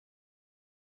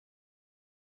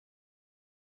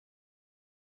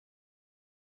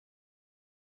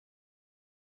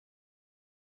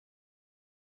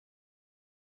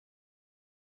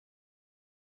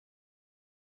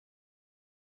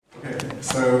Okay,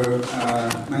 so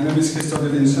my name is Christophe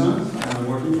Devinchin. I'm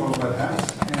working for Red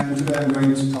Hat, and today I'm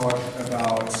going to talk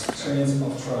about chains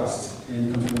of trust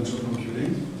in confidential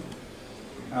computing.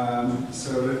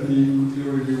 So let me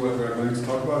quickly review what we're going to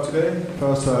talk about today.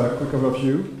 First, a quick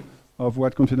overview of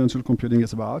what confidential computing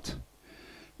is about.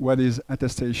 What is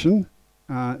attestation?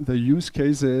 The use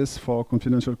cases for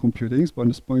confidential computing,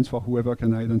 bonus points for whoever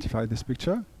can identify this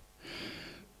picture.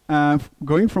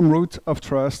 Going from root of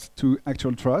trust to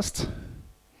actual trust,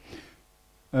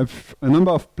 a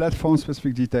number of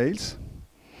platform-specific details,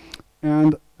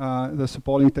 and the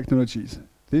supporting technologies.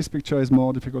 This picture is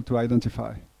more difficult to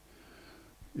identify.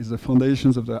 It's the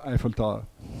foundations of the Eiffel Tower.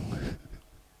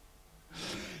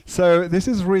 So this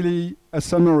is really a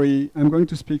summary. I'm going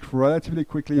to speak relatively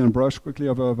quickly and brush quickly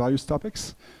over various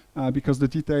topics because the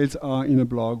details are in a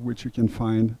blog which you can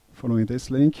find following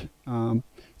this link.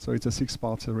 So it's a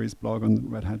 6-part series blog on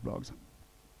Red Hat blogs.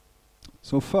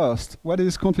 So first, what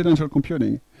is confidential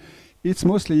computing? It's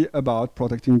mostly about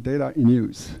protecting data in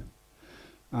use.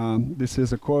 This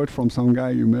is a quote from some guy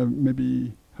you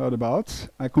maybe heard about.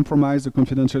 I compromise the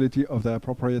confidentiality of their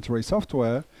proprietary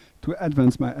software to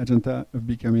advance my agenda of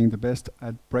becoming the best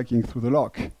at breaking through the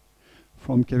lock,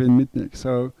 from Kevin Mitnick.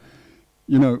 So,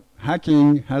 you know,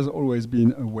 hacking has always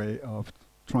been a way of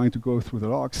trying to go through the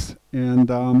locks.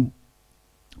 And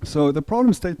so the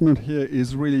problem statement here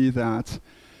is really that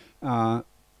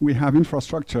we have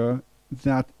infrastructure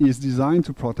that is designed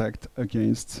to protect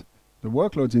against the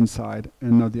workloads inside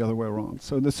and not the other way around.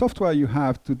 So the software you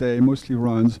have today mostly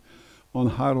runs on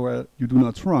hardware you do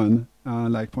not run,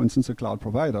 like for instance a cloud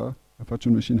provider, a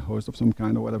virtual machine host of some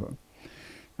kind or whatever.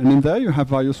 And in there you have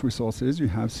various resources. You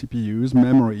have CPUs,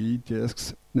 memory,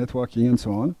 disks, networking, and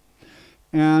so on.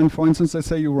 And for instance, let's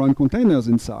say you run containers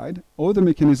inside. All the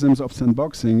mechanisms of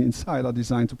sandboxing inside are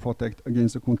designed to protect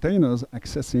against the containers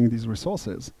accessing these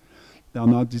resources. They are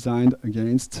not designed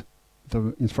against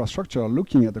the infrastructure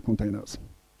looking at the containers.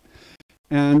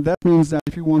 And that means that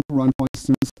if you want to run, for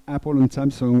instance, Apple and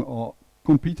Samsung or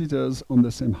competitors on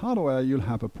the same hardware, you'll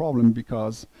have a problem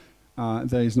because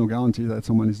there is no guarantee that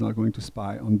someone is not going to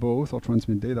spy on both or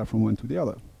transmit data from one to the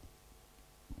other.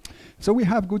 So we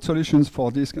have good solutions for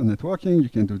disk and networking. You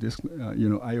can do disk,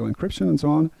 I/O encryption and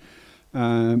so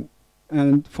on.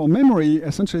 And for memory,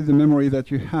 essentially the memory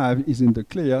that you have is in the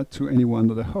clear to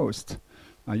anyone other host.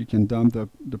 You can dump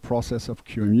the process of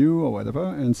QEMU or whatever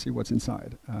and see what's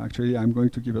inside. Actually, I'm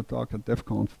going to give a talk at DEF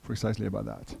CON precisely about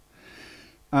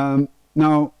that.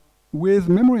 Now, with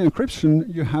memory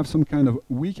encryption, you have some kind of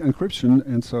weak encryption,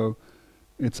 and so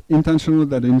it's intentional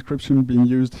that the encryption being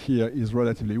used here is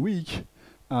relatively weak.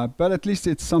 But at least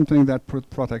it's something that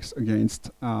protects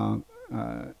against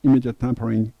immediate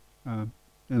tampering and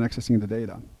accessing the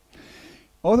data.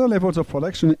 Other levels of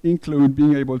protection include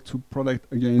being able to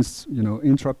protect against,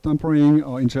 interrupt tampering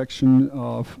or injection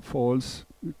of faults,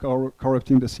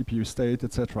 corrupting the CPU state,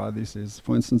 etc. This is,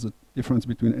 for instance, the difference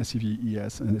between SEV,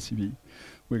 ES, and SEV.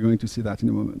 We're going to see that in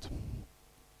a moment.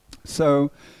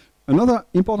 So another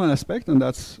important aspect, and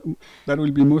that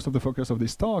will be most of the focus of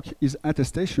this talk, is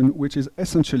attestation, which is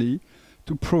essentially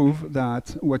to prove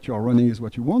that what you are running is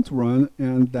what you want to run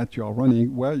and that you are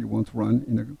running where you want to run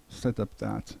in a setup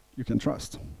that you can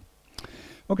trust.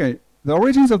 Okay, the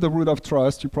origins of the root of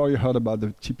trust, you probably heard about the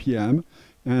TPM,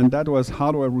 and that was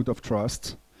hardware root of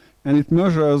trust. And it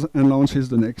measures and launches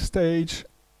the next stage,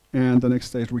 and the next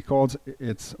stage records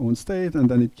its own state, and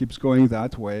then it keeps going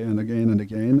that way and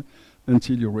again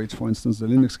until you reach, for instance, the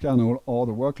Linux kernel or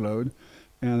the workload.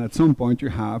 And at some point you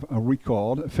have a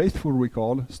record, a faithful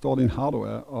record stored in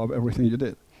hardware of everything you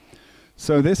did.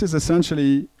 So this is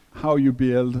essentially how you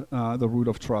build the root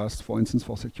of trust, for instance,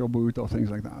 for secure boot or things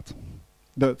like that.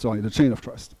 The chain of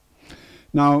trust.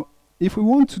 Now, if we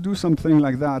want to do something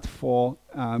like that for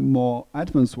more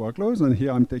advanced workloads, and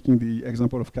here I'm taking the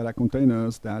example of Kata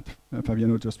containers that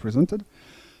Fabiano just presented,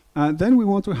 then we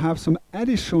want to have some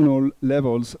additional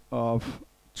levels of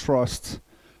trust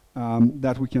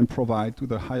that we can provide to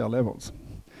the higher levels.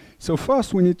 So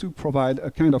first, we need to provide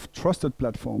a kind of trusted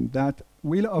platform that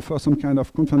will offer some kind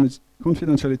of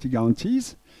confidentiality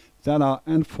guarantees that are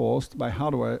enforced by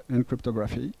hardware and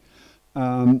cryptography.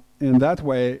 And that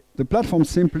way, the platform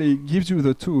simply gives you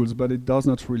the tools, but it does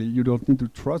not really, you don't need to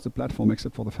trust the platform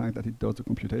except for the fact that it does the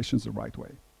computations the right way.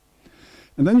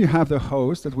 And then you have the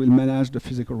host that will manage the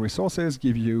physical resources,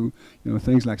 give you,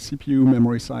 things like CPU,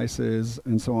 memory slices,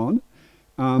 and so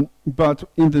on. But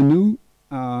in the new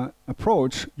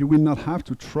approach, you will not have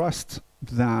to trust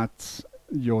that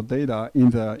your data in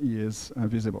there is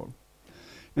visible.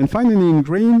 And finally, in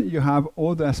green, you have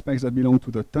all the aspects that belong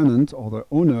to the tenant or the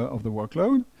owner of the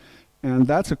workload. And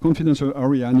that's a confidential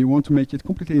area, and you want to make it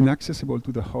completely inaccessible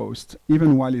to the host,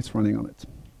 even while it's running on it.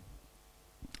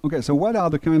 Okay, so what are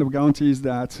the kind of guarantees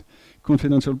that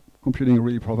confidential computing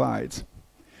really provides?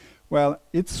 Well,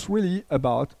 it's really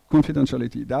about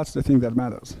confidentiality. That's the thing that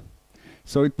matters.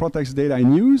 So it protects data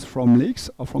in use from leaks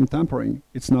or from tampering.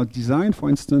 It's not designed, for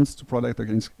instance, to protect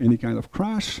against any kind of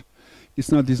crash.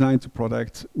 It's not designed to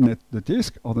protect the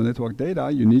disk or the network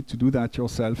data. You need to do that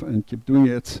yourself and keep doing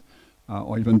it,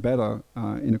 or even better,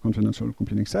 in a confidential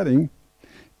computing setting.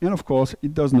 And of course,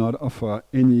 it does not offer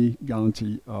any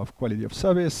guarantee of quality of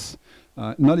service,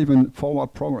 not even forward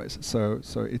progress. So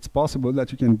it's possible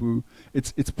that you can do,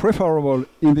 it's preferable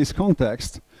in this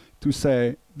context to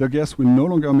say the guest will no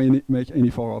longer make any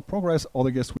forward progress, or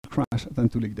the guest will crash than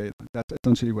to leak data. That's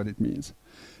essentially what it means.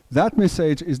 That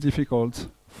message is difficult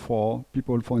for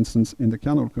people, for instance, in the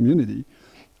kernel community.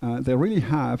 They really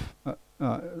have,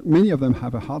 many of them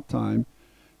have a hard time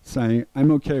saying,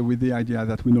 I'm okay with the idea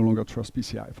that we no longer trust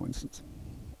PCI, for instance.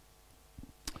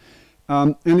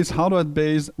 And it's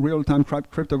hardware-based real-time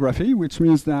cryptography, which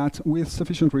means that with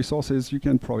sufficient resources, you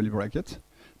can probably break it,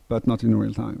 but not in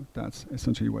real time. That's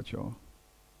essentially what you're...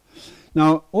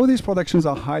 Now, all these protections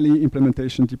are highly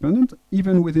implementation dependent,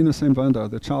 even within the same vendor.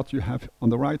 The chart you have on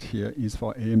the right here is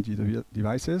for AMD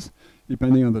devices,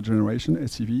 depending on the generation,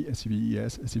 SCV,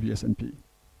 SCV-ES, SCV-SMP.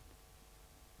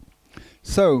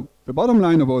 So the bottom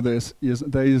line of all this is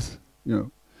there is,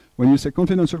 when you say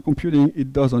confidential computing,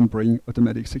 it doesn't bring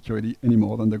automatic security any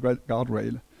more than the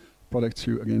guardrail protects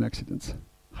you against accidents.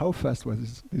 How fast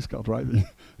was this car driving?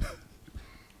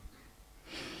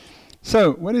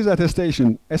 So what is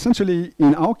attestation? Essentially,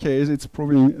 in our case, it's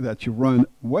proving that you run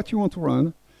what you want to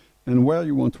run and where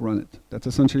you want to run it. That's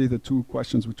essentially the two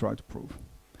questions we try to prove.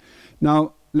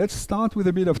 Now, let's start with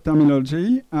a bit of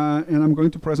terminology, and I'm going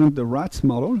to present the RATS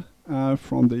model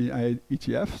from the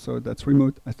ETF, so that's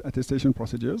remote attestation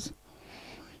procedures.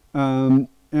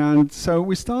 And so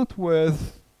we start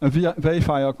with a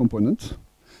verifier component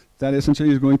that essentially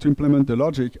is going to implement the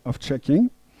logic of checking.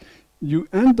 You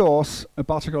endorse a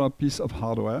particular piece of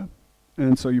hardware,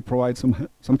 and so you provide some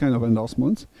kind of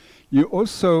endorsement. You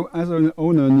also, as an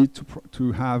owner, need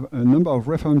to have a number of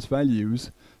reference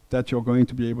values that you're going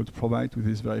to be able to provide to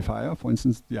this verifier, for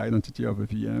instance, the identity of a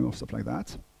VM or stuff like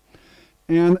that.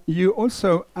 And you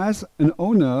also, as an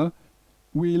owner,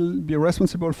 will be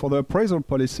responsible for the appraisal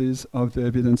policies of the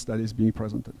evidence that is being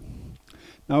presented.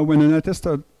 Now, when an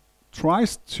attester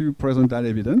tries to present that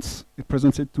evidence, it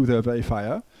presents it to the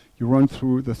verifier. You run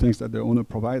through the things that the owner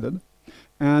provided,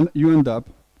 and you end up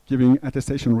giving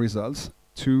attestation results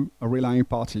to a relying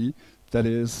party that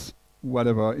is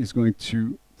whatever is going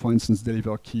to, for instance,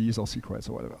 deliver keys or secrets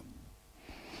or whatever.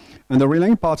 And the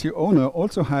relying party owner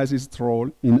also has its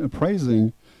role in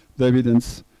appraising the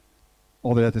evidence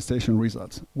or the attestation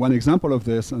results. One example of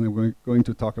this, and I'm going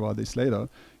to talk about this later,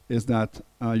 is that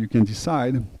you can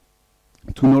decide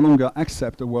to no longer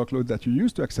accept a workload that you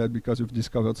used to accept because you've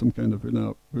discovered some kind of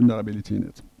vulnerability in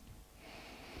it.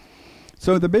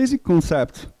 So the basic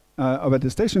concept of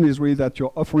attestation is really that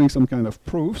you're offering some kind of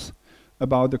proofs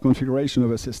about the configuration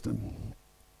of a system.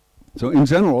 So in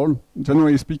general,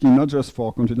 generally speaking, not just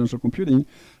for confidential computing,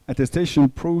 attestation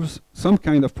proves some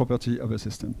kind of property of a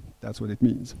system. That's what it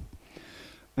means.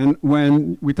 And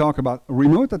when we talk about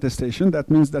remote attestation, that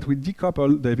means that we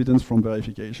decouple the evidence from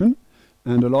verification.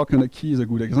 And the lock and a key is a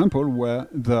good example where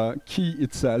the key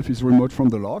itself is remote from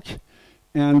the lock.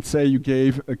 And say you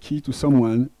gave a key to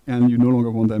someone and you no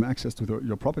longer want them access to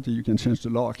your property, you can change the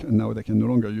lock, and now they can no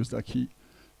longer use that key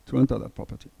to enter that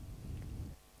property.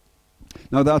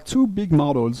 Now, there are two big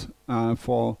models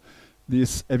for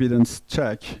this evidence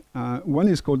check. One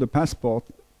is called the passport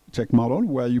check model,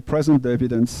 where you present the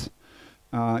evidence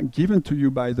given to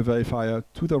you by the verifier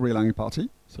to the relying party.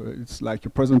 So it's like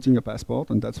you're presenting a passport,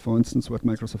 and that's, for instance, what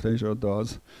Microsoft Azure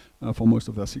does for most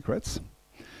of their secrets.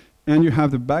 And you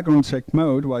have the background check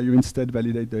mode, where you instead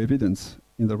validate the evidence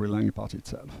in the relying party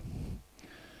itself.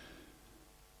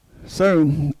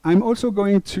 So I'm also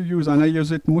going to use, and I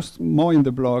use it more in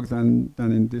the blog than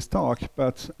in this talk,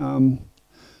 but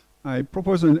I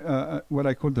propose what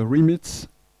I call the remits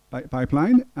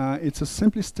pipeline. It's a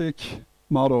simplistic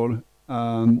model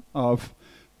of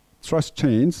trust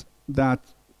chains that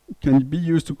can be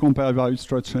used to compare various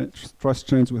trust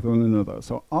chains with one another.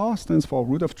 So R stands for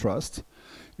root of trust.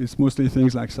 It's mostly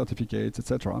things like certificates,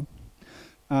 etc.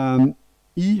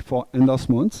 E for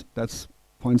endorsements. That's,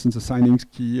 for instance, a signing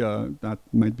key that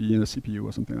might be in a CPU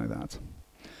or something like that.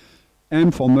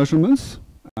 M for measurements.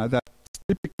 That's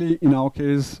typically, in our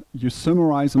case, you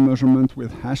summarize a measurement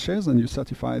with hashes and you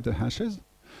certify the hashes.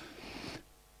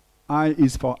 I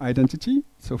is for identity.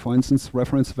 So for instance,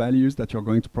 reference values that you're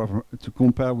going to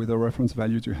compare with the reference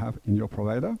values you have in your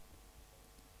provider.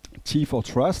 T for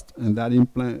trust, and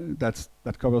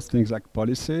that covers things like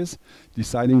policies,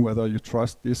 deciding whether you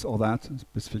trust this or that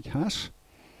specific hash.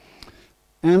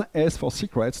 And S for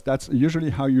secrets, that's usually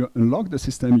how you unlock the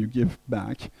system. You give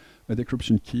back a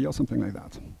decryption key or something like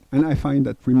that. And I find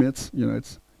that remits, you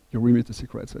remit a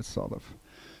secret, so it's sort of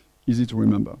easy to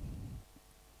remember.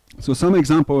 So some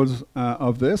examples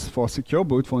of this for secure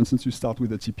boot, for instance, you start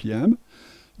with a TPM.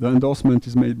 The endorsement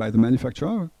is made by the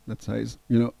manufacturer that says,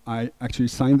 I actually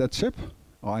signed that chip,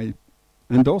 or I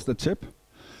endorse the chip.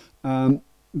 The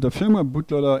firmware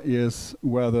bootloader is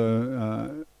where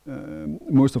the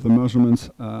most of the measurements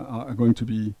are going to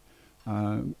be,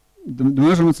 the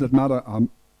measurements that matter are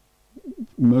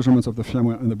measurements of the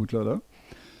firmware and the bootloader.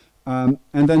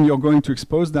 And then you're going to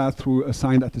expose that through a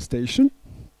signed attestation.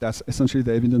 That's essentially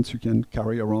the evidence you can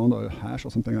carry around, or a hash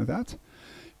or something like that.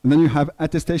 And then you have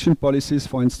attestation policies,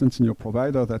 for instance, in your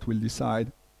provider that will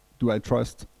decide, do I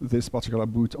trust this particular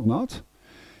boot or not?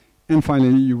 And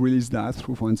finally, you release that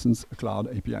through, for instance, a cloud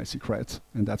API secret.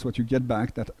 And that's what you get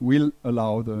back that will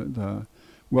allow the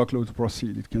workload to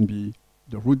proceed. It can be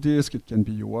the root disk, it can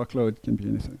be your workload, it can be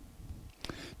anything.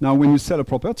 Now, when you sell a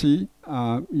property,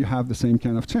 you have the same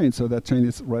kind of chain. So that chain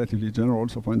is relatively general.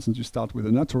 So for instance, you start with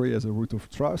a notary as a root of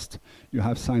trust. You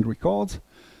have signed records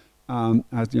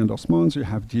as the endorsements. You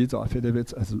have deeds or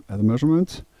affidavits as a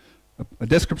measurement. A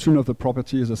description of the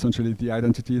property is essentially the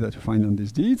identity that you find on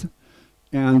these deeds.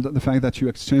 And the fact that you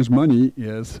exchange money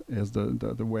is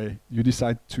the way you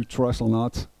decide to trust or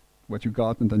not what you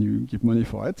got, and then you give money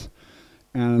for it.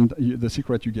 And the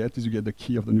secret you get is you get the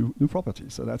key of the new property.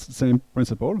 So that's the same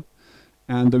principle.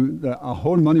 And our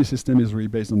whole money system is really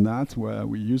based on that, where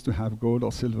we used to have gold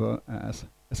or silver as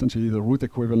essentially the root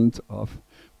equivalent of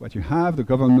what you have. The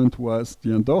government was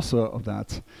the endorser of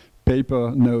that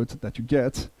paper note that you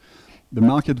get. The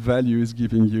market value is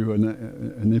giving you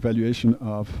an evaluation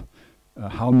of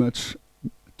how much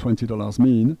 $20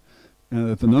 mean.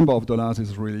 And the number of dollars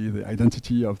is really the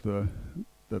identity of the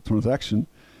transaction.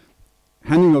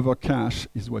 Handing over cash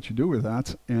is what you do with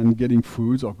that, and getting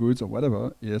foods or goods or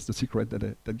whatever is the secret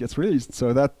that gets released.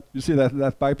 So that you see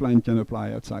that pipeline can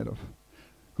apply outside of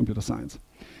computer science.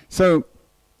 So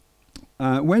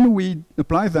when we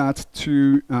apply that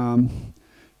to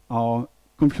our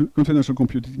confidential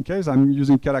computing case, I'm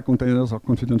using Kata containers or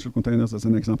confidential containers as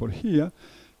an example here.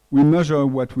 We measure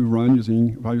what we run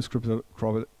using various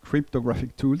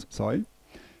cryptographic tools,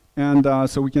 And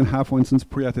so we can have, for instance,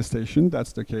 pre-attestation.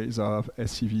 That's the case of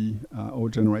SCV or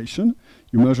generation.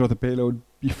 You measure the payload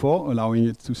before allowing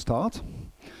it to start.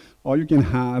 Or you can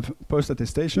have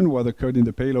post-attestation, where the code in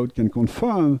the payload can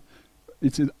confirm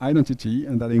its identity,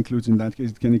 and that includes, in that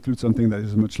case, it can include something that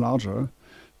is much larger.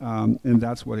 And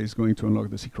that's what is going to unlock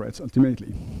the secrets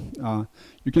ultimately.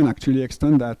 You can actually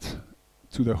extend that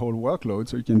to the whole workload,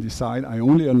 so you can decide, I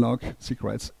only unlock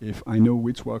secrets if I know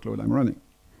which workload I'm running.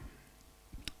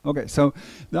 Okay, so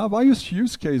there are various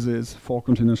use cases for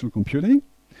confidential computing.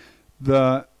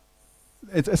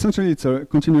 Essentially, it's a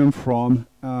continuum from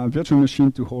virtual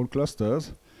machine to whole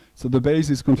clusters. So the base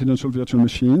is confidential virtual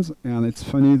machines, and it's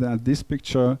funny that this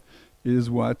picture is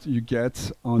what you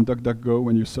get on DuckDuckGo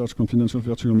when you search confidential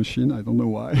virtual machine. I don't know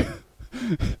why.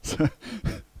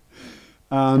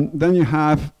 Then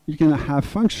you can have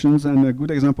functions, and a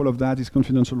good example of that is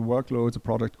confidential workloads, a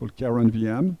product called Karen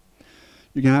VM.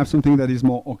 You can have something that is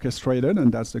more orchestrated,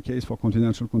 and that's the case for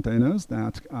confidential containers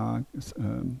that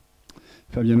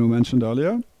Fabiano mentioned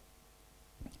earlier.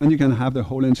 And you can have the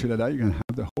whole enchilada, you can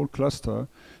have the whole cluster.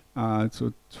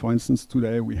 So for instance,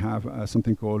 today we have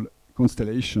something called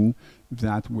Constellation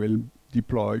that will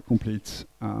deploy complete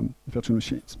virtual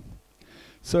machines.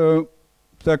 So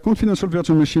the confidential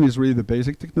virtual machine is really the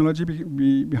basic technology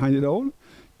behind it all.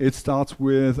 It starts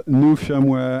with new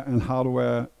firmware and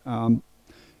hardware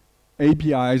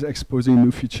APIs exposing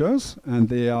new features, and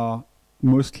they are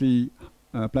mostly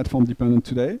platform dependent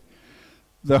today.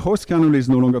 The host kernel is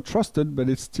no longer trusted, but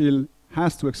it still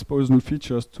has to expose new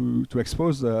features to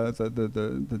expose the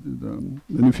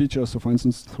new features. So for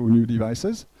instance, through new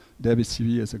devices.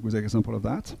 DevSCV is a good example of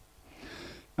that.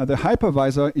 The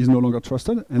hypervisor is no longer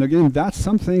trusted. And again, that's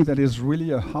something that is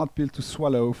really a hard pill to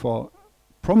swallow for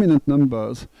prominent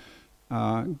members.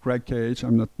 Greg Cage,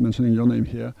 I'm not mentioning your name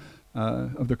here,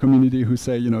 of the community, who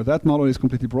say, that model is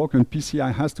completely broken,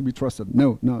 PCI has to be trusted.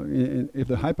 No, if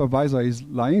the hypervisor is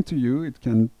lying to you, it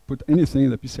can put anything in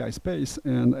the PCI space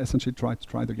and essentially try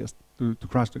the guest to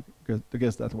crash the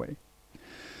guest that way.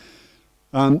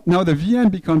 Now the VM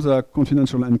becomes a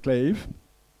confidential enclave,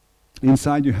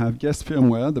 Inside you have guest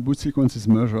firmware. The boot sequence is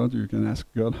measured. You can ask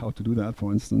God how to do that,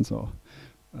 for instance, or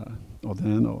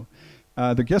Dan. Or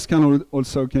the guest kernel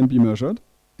also can be measured,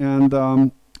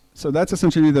 and so that's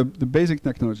essentially the basic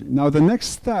technology. Now the next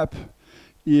step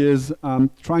is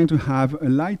trying to have a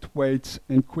lightweight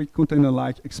and quick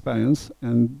container-like experience.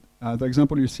 And the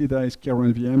example you see there is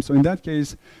Keren VM. So in that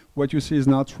case, what you see is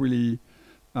not really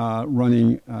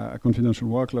running a confidential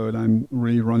workload. I'm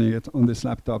really running it on this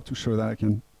laptop to show that I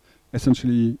can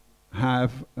essentially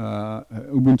have an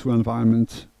Ubuntu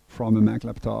environment from a Mac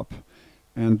laptop.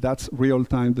 And that's real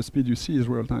time. The speed you see is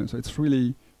real time. So it's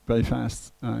really very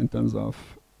fast in terms of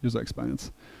user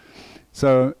experience.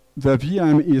 So the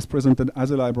VM is presented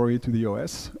as a library to the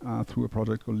OS through a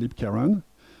project called libkeren.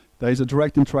 There is a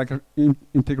direct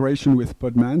integration with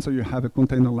Podman, so you have a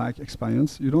container-like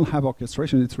experience. You don't have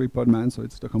orchestration, it's really Podman, so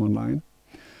it's the command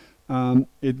line.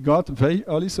 It got very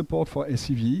early support for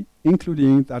SCV,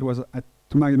 including, that was,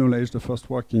 to my knowledge, the first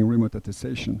working remote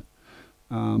attestation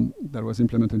that was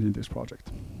implemented in this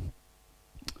project.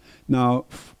 Now,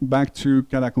 back to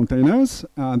Kata containers,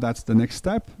 that's the next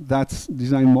step. That's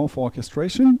designed more for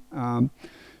orchestration.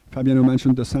 Fabiano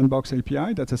mentioned the Sandbox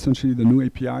API. That's essentially the new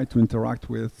API to interact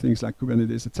with things like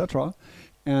Kubernetes, etc.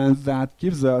 And that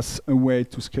gives us a way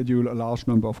to schedule a large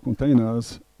number of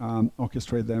containers,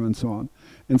 orchestrate them, and so on.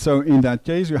 And so in that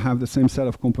case, you have the same set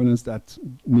of components that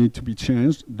need to be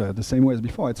changed the same way as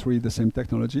before. It's really the same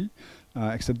technology,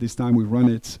 except this time we run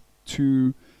it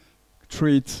to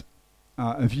treat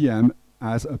a VM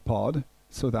as a pod,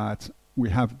 so that we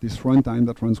have this runtime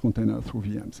that runs container through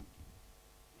VMs.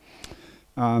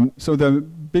 So the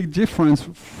big difference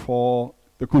for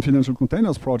the confidential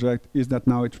containers project is that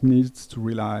now it needs to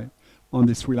rely on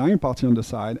this relying party on the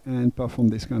side and perform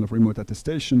this kind of remote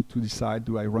attestation to decide,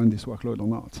 do I run this workload or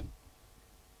not?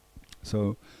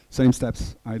 So same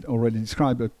steps I'd already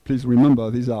described, but please remember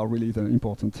these are really the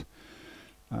important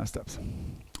steps.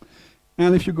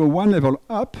 And if you go one level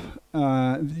up,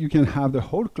 you can have the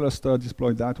whole cluster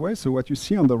deployed that way. So what you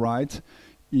see on the right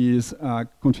is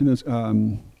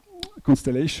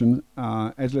constellation,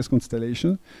 edgeless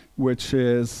constellation, which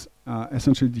is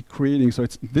essentially creating. So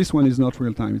this one is not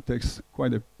real time. It takes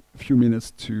quite a few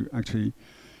minutes to actually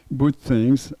boot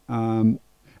things.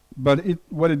 But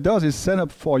what it does is set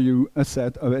up for you a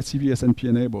set of SCV SNP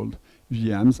enabled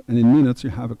VMs, and in minutes you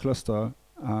have a cluster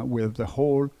with the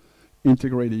whole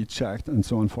integrated, checked, and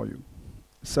so on for you.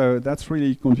 So that's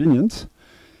really convenient.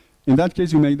 In that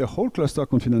case, you make the whole cluster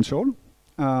confidential.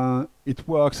 It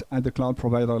works at the cloud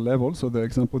provider level. So the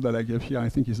example that I gave here, I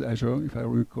think, is Azure, if I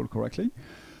recall correctly.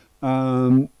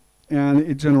 And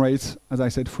it generates, as I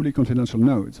said, fully confidential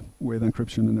nodes with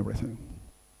encryption and everything.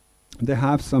 They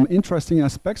have some interesting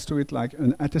aspects to it, like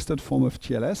an attested form of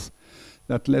TLS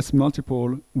that lets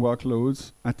multiple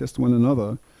workloads attest one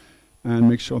another and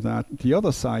make sure that the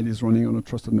other side is running on a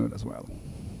trusted node as well.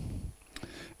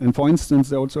 And for instance,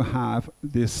 they also have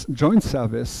this joint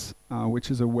service,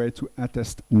 which is a way to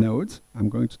attest nodes. I'm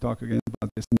going to talk again about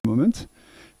this in a moment.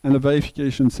 And a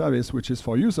verification service, which is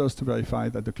for users to verify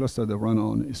that the cluster they run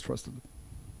on is trusted.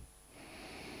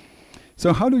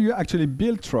 So how do you actually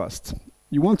build trust?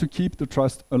 You want to keep the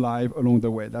trust alive along the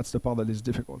way. That's the part that is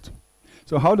difficult.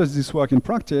 So how does this work in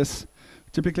practice?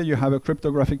 Typically, you have a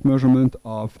cryptographic measurement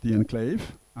of the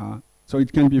enclave. So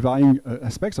it can be varying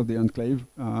aspects of the enclave.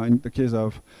 In the case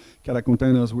of Kata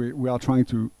containers, we are trying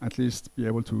to at least be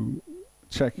able to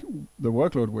check the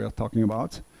workload we are talking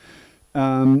about.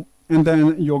 And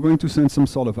then you're going to send some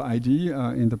sort of ID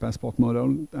in the passport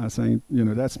model saying,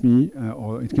 that's me,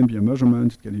 or it can be a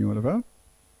measurement, it can be whatever.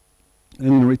 And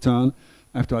in return,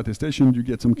 after attestation, you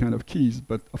get some kind of keys.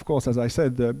 But of course, as I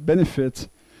said, the benefit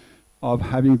of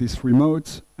having this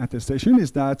remote attestation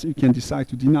is that you can decide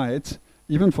to deny it,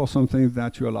 even for something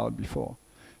that you allowed before.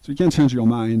 So you can change your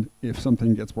mind if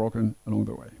something gets broken along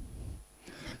the way.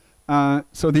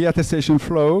 So the attestation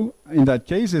flow, in that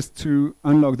case, is to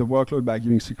unlock the workload by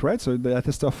giving secrets. So the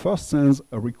attester first sends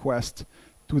a request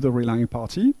to the relying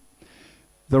party.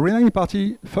 The relying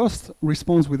party first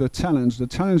responds with a challenge. The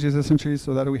challenge is essentially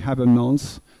so that we have a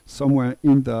nonce somewhere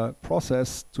in the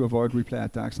process to avoid replay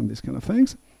attacks and these kind of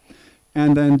things.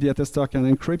 And then the attester can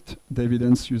encrypt the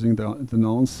evidence using the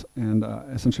nonce and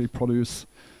essentially produce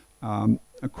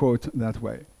a quote that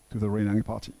way to the relying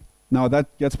party. Now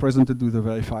that gets presented to the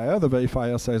verifier. The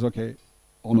verifier says okay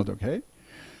or not okay.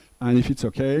 And if it's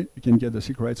okay, you can get the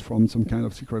secrets from some kind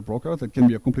of secret broker. That can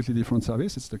be a completely different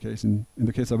service. It's the case in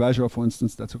the case of Azure, for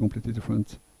instance, that's a completely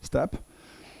different step.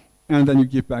 And then you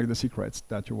give back the secrets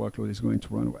that your workload is going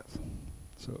to run with.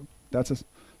 So that's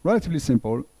relatively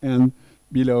simple. And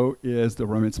below is the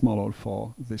remits model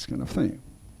for this kind of thing.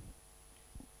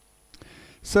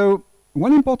 So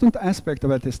one important aspect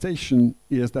of attestation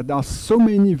is that there are so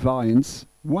many variants.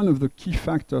 One of the key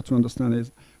factors to understand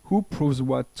is who proves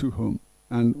what to whom.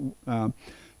 And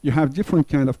you have different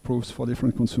kind of proofs for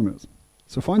different consumers.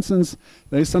 So for instance,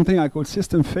 there is something I call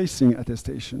system-facing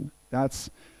attestation. That's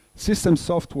system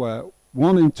software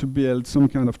wanting to build some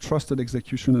kind of trusted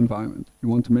execution environment. You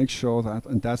want to make sure that,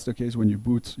 and that's the case when you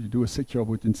boot, you do a secure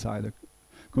boot inside a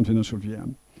confidential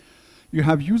VM. You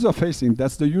have user-facing,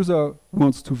 that's the user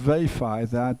wants to verify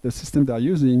that the system they're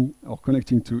using or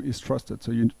connecting to is trusted.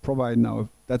 So you provide now,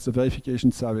 that's the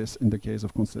verification service in the case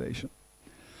of Constellation.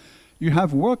 You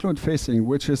have workload-facing,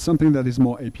 which is something that is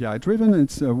more API-driven.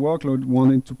 It's a workload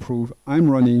wanting to prove I'm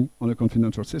running on a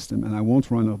confidential system and I won't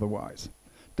run otherwise.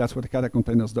 That's what Kata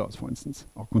containers does, for instance,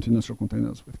 or confidential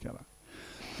containers with Kata.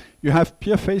 You have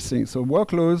peer-facing, so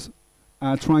workloads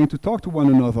are trying to talk to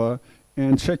one another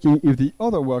and checking if the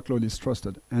other workload is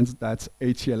trusted, and that's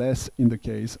ATLS in the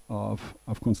case of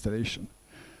Constellation.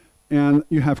 And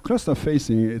you have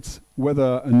cluster-facing, it's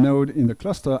whether a node in the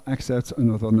cluster accepts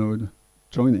another node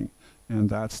joining, and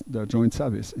that's the joint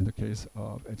service in the case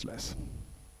of Edgeless.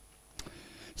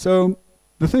 So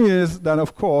the thing is that,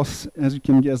 of course, as you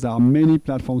can guess, there are many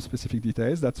platform-specific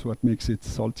details. That's what makes it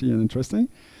salty and interesting.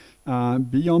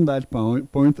 Beyond that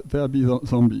point, there'll be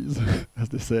zombies, as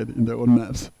they said in the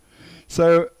roadmaps.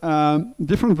 So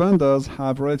different vendors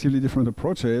have relatively different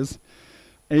approaches.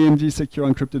 AMD Secure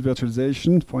Encrypted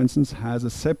Virtualization, for instance, has a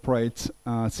separate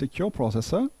secure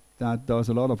processor that does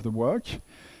a lot of the work.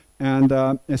 And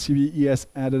SCVES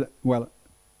added,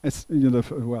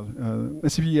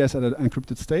 SCVES added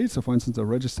encrypted state. So for instance, the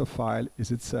register file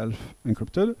is itself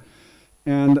encrypted.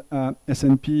 And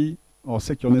SNP, or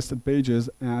Secure Nested Pages,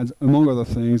 adds, among other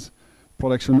things,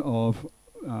 protection of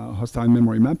hostile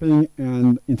memory mapping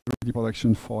and integrity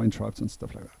protection for interrupts and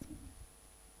stuff like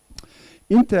that.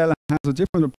 Intel has a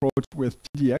different approach with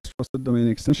TDX, Trusted Domain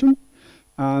Extension,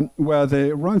 where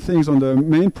they run things on the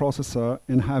main processor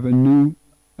and have a new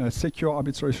secure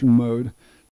arbitration mode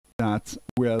that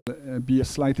will be a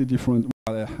slightly different,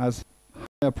 well, it has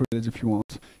higher privilege if you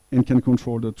want, and can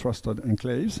control the trusted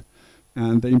enclaves.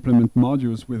 And they implement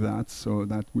modules with that so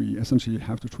that we essentially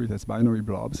have to treat as binary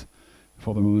blobs,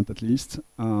 for the moment at least.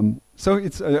 So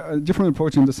it's a different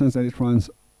approach in the sense that it runs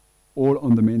all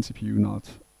on the main CPU, not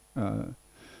a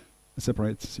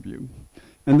separate CPU.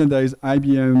 And then there is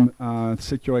IBM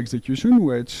Secure Execution,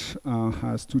 which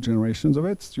has 2 generations of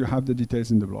it. You have the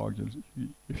details in the blog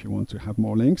if you want to have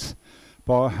more links.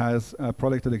 Power has a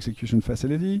protected execution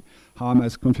facility. HARM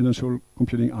has confidential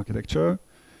computing architecture.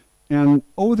 And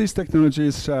all these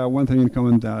technologies share one thing in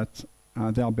common, that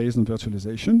they are based on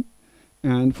virtualization.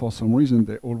 And for some reason,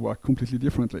 they all work completely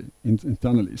differently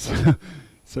internally.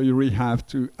 So you really have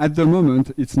to, at the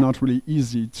moment, it's not really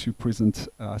easy to present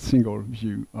a single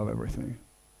view of everything.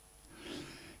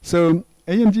 So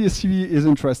AMD SCV is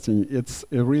interesting. It's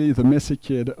really the messy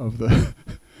kid of the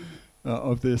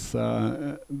of this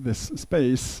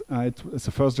space. It's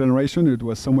the first generation. It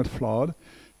was somewhat flawed.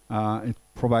 It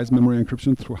provides memory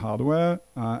encryption through hardware.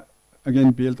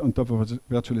 Again, built on top of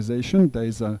virtualization. There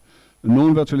is a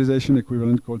non-virtualization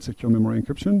equivalent called secure memory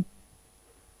encryption.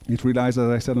 It relies, as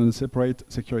I said, on a separate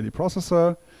security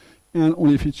processor and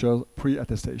only features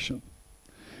pre-attestation.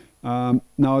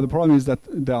 Now, the problem is that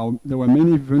there were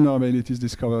many vulnerabilities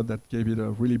discovered that gave it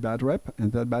a really bad rep,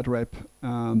 and that bad rep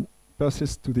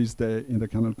persists to this day in the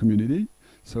kernel community.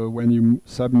 So when you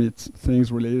submit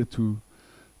things related to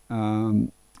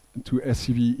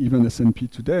SCV, even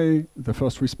SNP today, the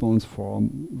first response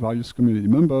from various community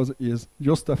members is,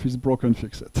 your stuff is broken,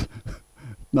 fix it.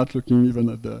 Not looking even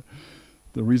at the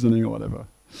reasoning or whatever.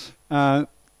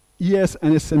 ES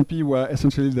and SNP were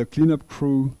essentially the cleanup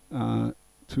crew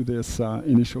to this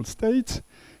initial state.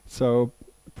 So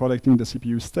protecting the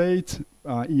CPU state.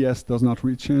 ES does not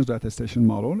really change the attestation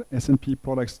model. SNP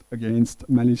protects against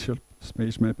malicious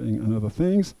page mapping and other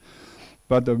things.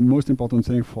 But the most important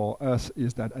thing for us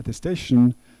is that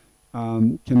attestation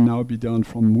can now be done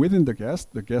from within the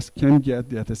guest. The guest can get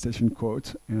the attestation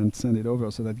quote and send it over,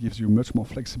 so that gives you much more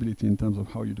flexibility in terms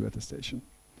of how you do attestation.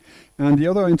 And the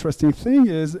other interesting thing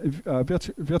is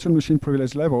virtual machine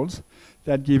privilege levels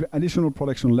that give additional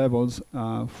protection levels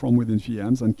from within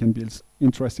VMs and can build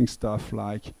interesting stuff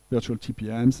like virtual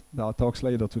TPMs. There are talks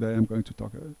later today. I'm going to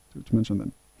talk to mention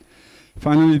them.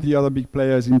 Finally, the other big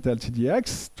player is Intel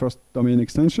TDX, Trust Domain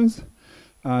Extensions.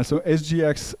 So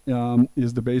SGX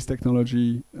is the base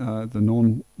technology, the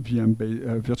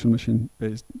non-VM virtual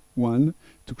machine-based one,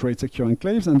 to create secure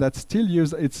enclaves, and that's still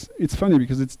used. It's funny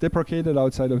because it's deprecated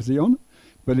outside of Xeon,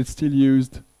 but it's still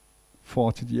used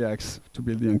for TDX to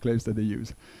build the enclaves that they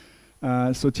use.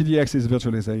 So TDX is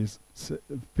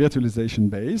virtualization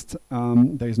based.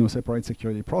 There is no separate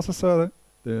security processor.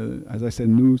 As I said,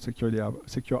 new secure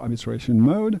arbitration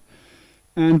mode,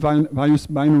 and various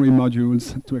binary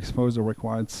modules to expose the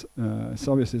required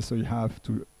services. So you have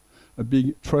a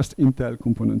big trust intel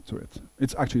component to it.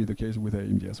 It's actually the case with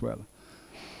AMD as well.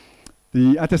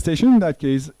 The attestation in that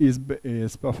case is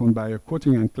performed by a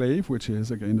quoting enclave, which is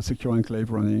again a secure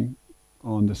enclave running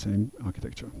on the same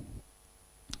architecture.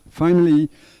 Finally,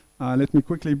 let me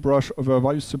quickly brush over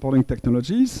various supporting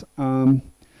technologies.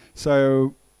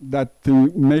 So that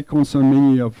may concern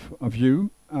many of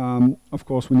you. Of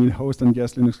course, we need host and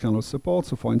guest Linux kernel support.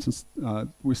 So for instance,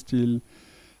 we still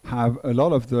have a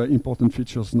lot of the important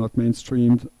features not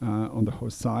mainstreamed on the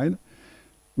host side.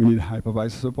 We need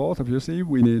hypervisor support, obviously.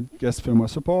 We need guest firmware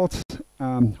support,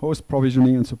 host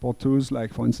provisioning and support tools,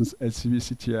 like for instance,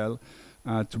 LCV-CTL,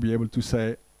 to be able to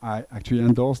say, I actually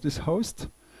endorse this host.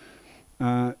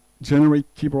 Generate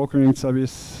key brokering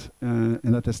service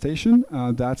and attestation.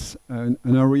 That's an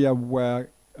area where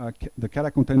the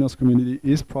Kata containers community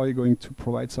is probably going to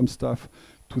provide some stuff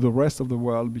to the rest of the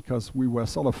world, because we were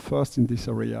sort of first in this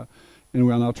area, and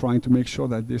we are now trying to make sure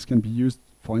that this can be used,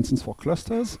 for instance, for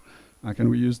clusters. Can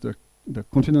we use the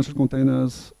confidential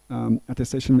containers,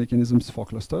 attestation mechanisms for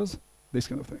clusters, these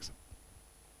kind of things.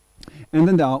 And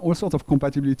then there are all sorts of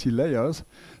compatibility layers.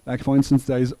 Like for instance,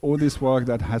 there is all this work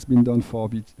that has been done for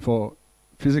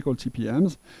physical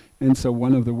TPMs. And so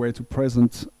one of the ways to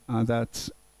present that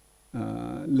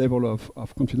level of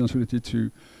confidentiality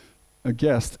to a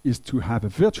guest is to have a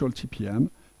virtual TPM.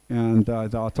 And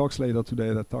there are talks later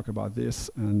today that talk about this.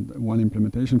 And one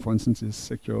implementation, for instance, is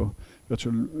secure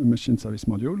virtual machine service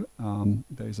module.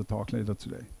 There is a talk later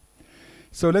today.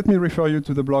 So let me refer you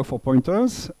to the blog for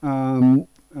pointers.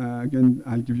 Again,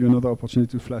 I'll give you another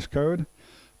opportunity to flash code.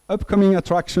 Upcoming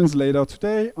attractions later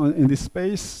today in this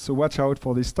space, so watch out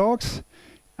for these talks.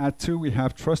 At 2, we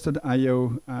have Trusted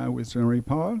I/O with January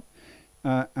Powell.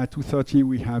 At 2:30,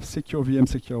 we have Secure VM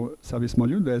Secure Service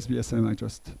Module, the SVSM I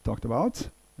just talked about,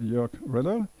 Jörg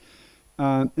Röder.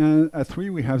 And at 3,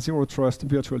 we have Zero Trust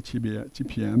Virtual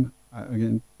TPM,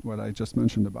 again, what I just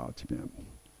mentioned about TPM.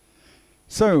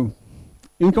 So,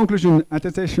 in conclusion,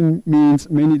 attestation means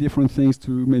many different things to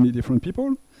many different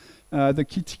people. The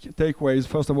key takeaway is,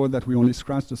 first of all, that we only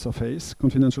scratch the surface.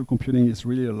 Confidential computing is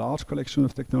really a large collection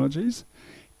of technologies.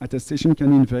 Attestation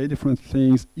can mean very different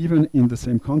things, even in the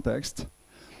same context.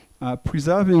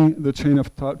 Preserving the chain of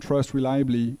trust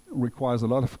reliably requires a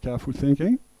lot of careful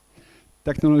thinking.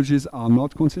 Technologies are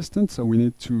not consistent, so we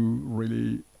need to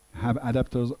really have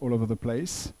adapters all over the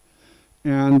place.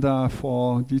 And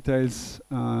for details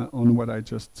on what I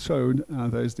just showed,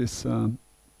 there is this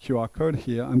QR code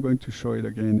here. I'm going to show it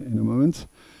again in a moment.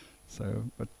 So,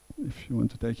 but if you want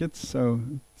to take it, so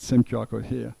same QR code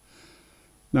here.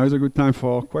 Now is a good time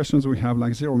for questions. We have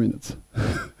like 0 minutes.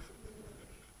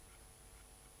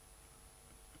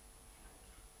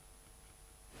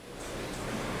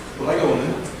 Well, I go on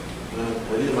then.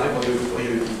 I didn't like what you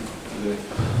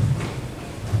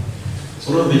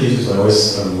So one of the big issues I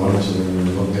always wanted to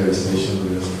compare attestation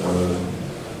with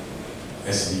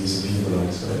SVs and people right,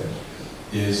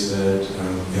 is that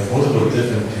you have multiple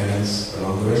different tenants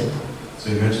along the way. So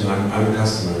you mentioned I'm a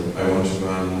customer, I want to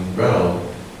run RHEL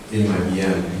in my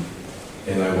VM,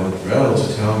 and I want RHEL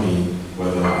to tell me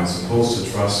whether I'm supposed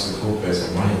to trust the code base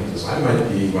I'm running, because I might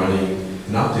be running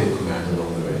an update command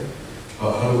along the way.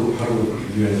 How do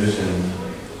you envision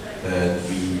that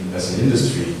we, as an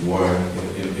industry, work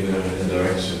in a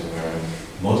direction where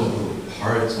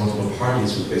multiple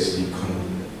parties would basically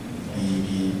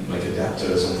be like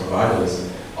adapters and providers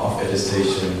of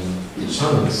attestation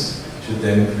chunks to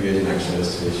then create an actual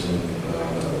attestation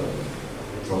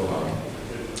profile?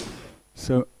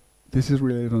 So this is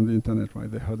related on the internet, right?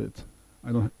 They heard it.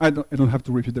 I don't have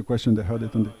to repeat the question. They heard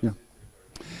it on the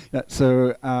yeah.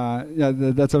 So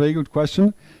that's a very good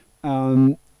question.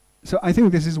 So I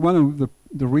think this is one of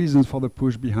the reasons for the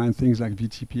push behind things like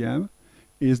VTPM,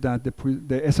 is that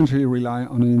they essentially rely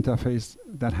on an interface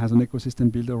that has an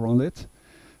ecosystem built around it.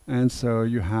 And so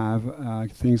you have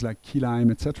things like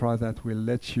Keylime, etc., that will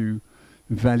let you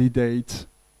validate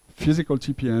physical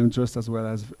TPM just as well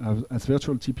as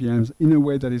virtual TPMs in a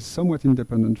way that is somewhat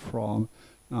independent from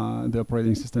the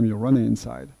operating system you're running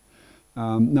inside.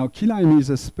 Now, Keylime is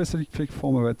a specific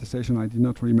form of attestation. I did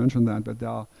not really mention that, but they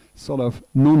are sort of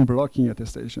non-blocking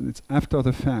attestation. It's after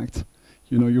the fact.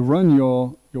 You know, you run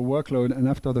your workload, and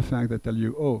after the fact, they tell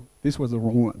you, oh, this was the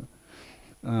wrong one.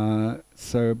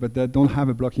 But they don't have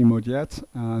a blocking mode yet.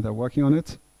 They're working on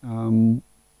it.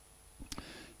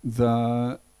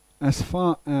 As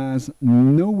far as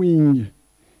knowing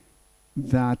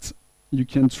that you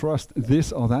can trust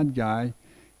this or that guy,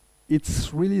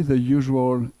 it's really the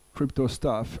usual crypto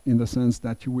stuff in the sense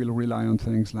that you will rely on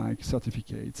things like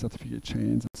certificate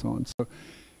chains, and so on. So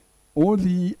all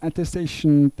the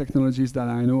attestation technologies that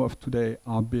I know of today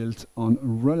are built on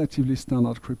relatively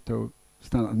standard crypto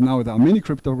standard. Now there are many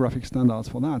cryptographic standards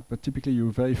for that, but typically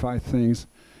you verify things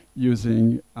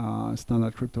using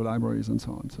standard crypto libraries and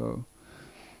so on. So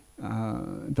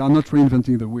they are not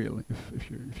reinventing the wheel,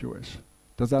 if you wish.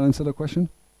 Does that answer the question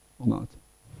or not?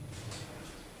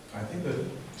 I think the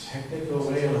technical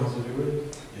way on how to do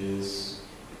it is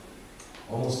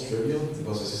almost trivial,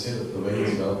 because as you said, the way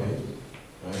is well paid,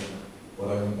 right?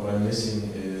 What I'm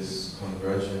missing is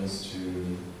convergence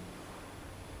to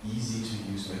easy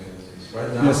to use mechanisms.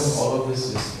 Right now, yes. all of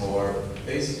this is for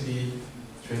basically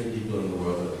 20 people in the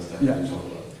world that understand what you talk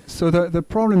about. So the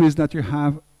problem is that you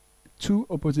have two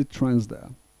opposite trends there.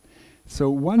 So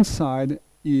one side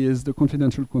is the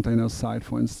confidential container side,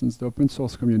 for instance, the open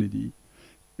source community.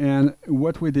 And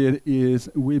what we did is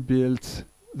we built,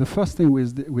 the first thing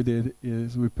we did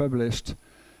is we published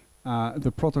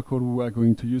the protocol we were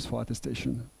going to use for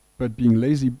attestation. But being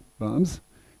lazy bums,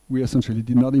 we essentially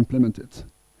did not implement it.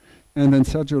 And then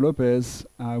Sergio Lopez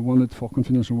wanted for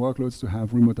confidential workloads to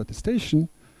have remote attestation.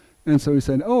 And so he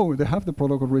said, oh, they have the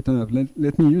protocol written up,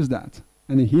 let me use that.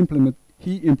 And he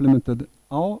implemented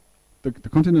the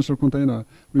confidential container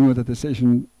remote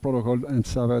attestation protocol and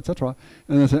server, etc.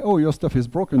 And I said, oh, your stuff is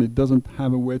broken. It doesn't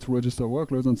have a way to register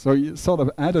workloads. And so he sort of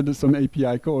added some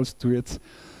API calls to it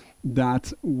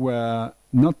that were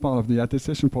not part of the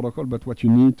attestation protocol, but what you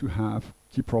need to have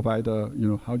key provider,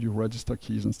 how do you register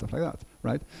keys and stuff like that,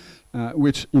 right?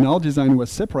 Which in our design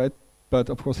was separate, but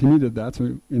of course he needed that.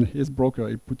 So in his broker,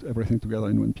 he put everything together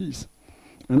in one piece.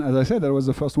 And as I said, that was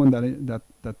the first one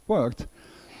that worked.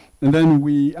 And then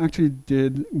we actually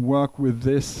did work with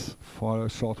this for a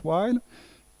short while.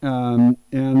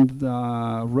 And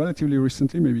relatively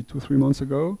recently, maybe 2-3 months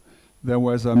ago, there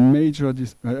was a major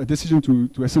decision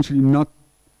to essentially not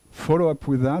follow up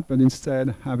with that, but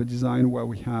instead have a design where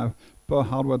we have per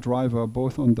hardware driver,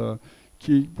 both on the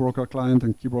key broker client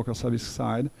and key broker service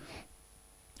side,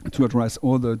 to address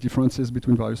all the differences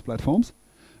between various platforms.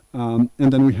 And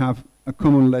then we have a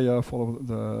common layer for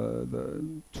the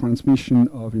transmission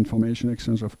of information,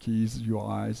 exchange of keys,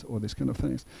 URIs, all these kind of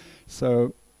things.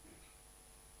 So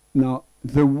now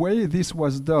the way this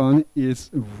was done is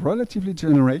relatively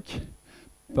generic,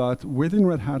 but within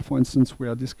Red Hat, for instance, we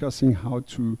are discussing how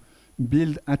to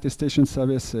build attestation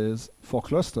services for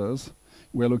clusters.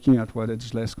 We're looking at what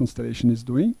Edgeless Constellation is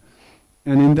doing.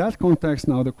 And in that context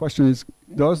now, the question is,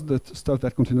 does the stuff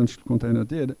that Confidential Container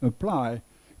did apply?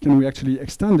 Can we actually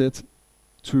extend it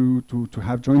to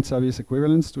have joint service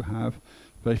equivalents, to have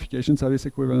verification service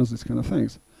equivalents, these kind of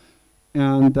things?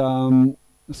 And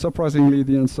surprisingly,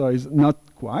 the answer is not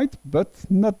quite, but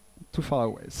not too far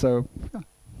away. So, yeah.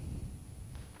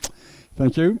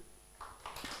 Thank you.